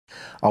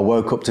I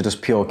woke up to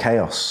just pure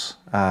chaos.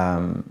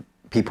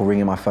 People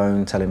ringing my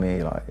phone telling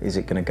me, like, is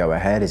it going to go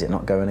ahead? Is it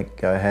not going to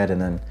go ahead?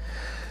 And then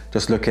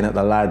just looking at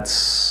the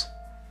lads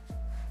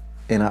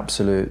in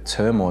absolute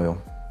turmoil.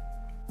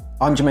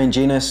 I'm Jermaine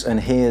Jenas, and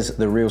here's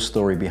the real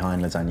story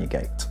behind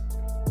Lasagna-Gate.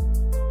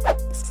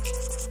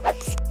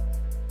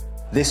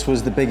 This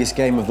was the biggest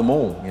game of them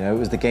all. You know, it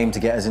was the game to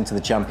get us into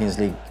the Champions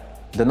League.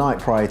 The night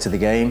prior to the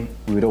game,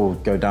 we would all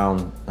go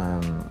down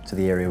to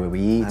the area where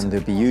we eat, and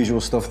there'd be usual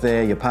stuff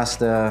there, your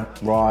pasta,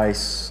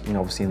 rice, you know,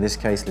 obviously in this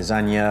case,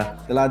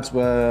 lasagna. The lads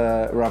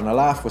were having a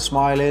laugh, were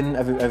smiling,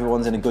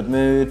 everyone's in a good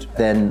mood.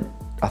 Then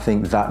I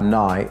think that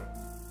night,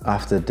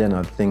 after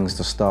dinner, things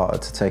just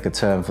started to take a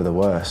turn for the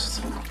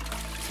worst.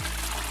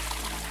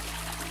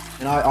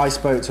 And I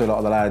spoke to a lot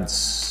of the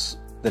lads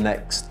the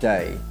next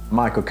day.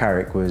 Michael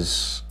Carrick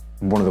was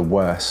one of the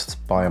worst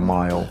by a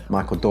mile.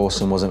 Michael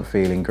Dawson wasn't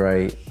feeling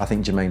great. I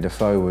think Jermaine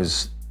Defoe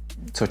was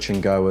touch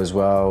and go as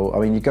well. I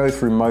mean, you go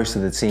through most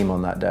of the team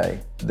on that day.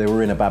 They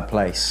were in a bad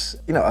place.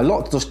 You know, a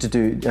lot just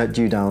due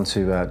down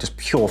to just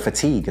pure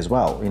fatigue as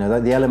well. You know,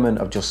 the element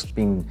of just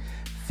being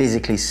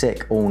physically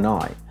sick all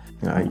night.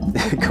 You know,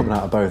 coming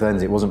out of both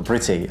ends, it wasn't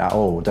pretty at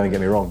all, don't get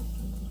me wrong.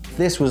 If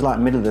this was like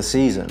middle of the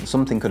season,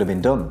 something could have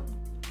been done.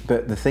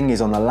 But the thing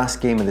is, on the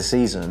last game of the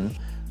season,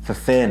 for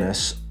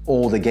fairness,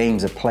 all the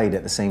games are played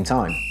at the same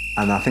time.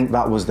 And I think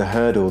that was the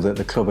hurdle that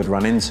the club had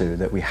run into,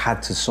 that we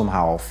had to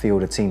somehow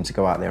field a team to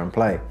go out there and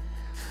play.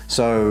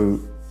 So,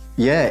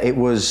 yeah, it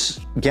was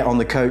get on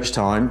the coach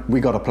time, we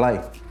got to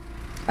play.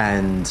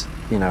 And,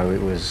 you know,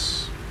 it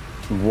was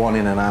one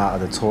in and out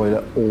of the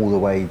toilet all the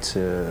way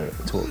to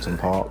Upton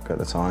Park at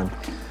the time.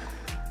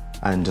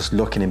 And just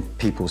looking in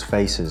people's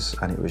faces,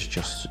 and it was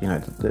just, you know,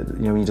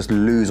 when you just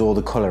lose all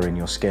the colour in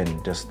your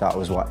skin, just that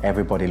was what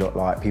everybody looked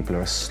like. People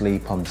are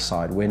asleep on the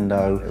side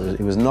window.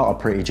 It was not a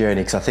pretty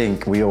journey, because I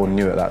think we all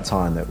knew at that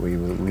time that we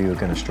were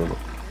going to struggle.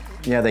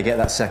 Yeah, they get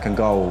that second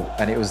goal,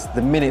 and it was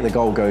the minute the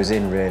goal goes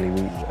in, really,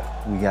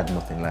 we had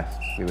nothing left.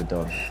 We were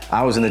done.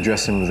 I was in the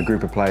dressing room with a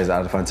group of players that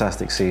had a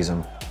fantastic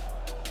season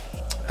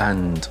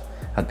and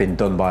had been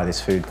done by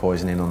this food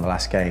poisoning on the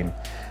last game.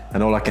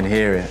 And all I can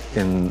hear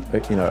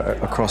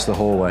across the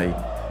hallway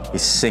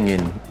is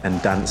singing and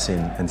dancing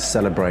and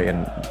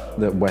celebrating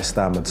that West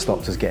Ham had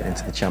stopped us getting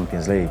into the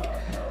Champions League.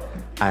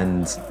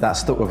 And that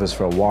stuck with us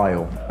for a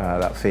while,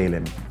 that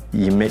feeling.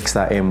 You mix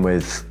that in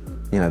with,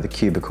 you know, the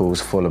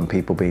cubicles full and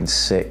people being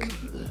sick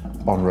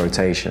on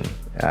rotation.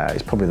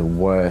 It's probably the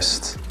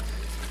worst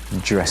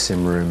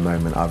dressing room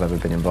moment I've ever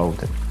been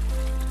involved in.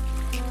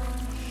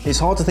 It's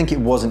hard to think it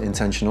wasn't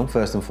intentional,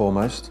 first and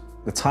foremost.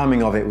 The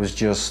timing of it was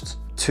just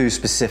too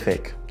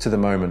specific to the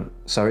moment.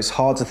 So it's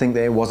hard to think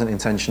that it wasn't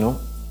intentional.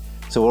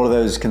 So all of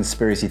those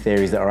conspiracy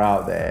theories that are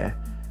out there,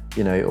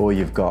 you know, all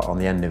you've got on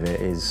the end of it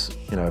is,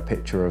 you know, a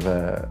picture of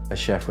a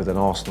chef with an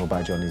Arsenal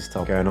badge on his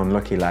top going,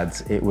 "Unlucky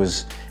lads." It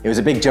was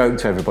a big joke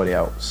to everybody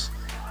else.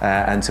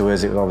 And to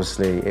us, it was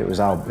obviously, it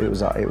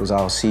was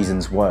our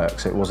season's work,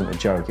 so it wasn't a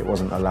joke, it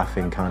wasn't a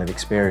laughing kind of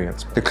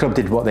experience. The club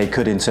did what they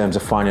could in terms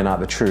of finding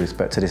out the truth,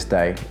 but to this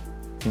day,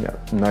 you know,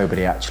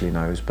 nobody actually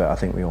knows, but I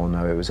think we all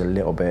know it was a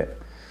little bit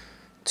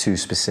too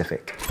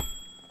specific.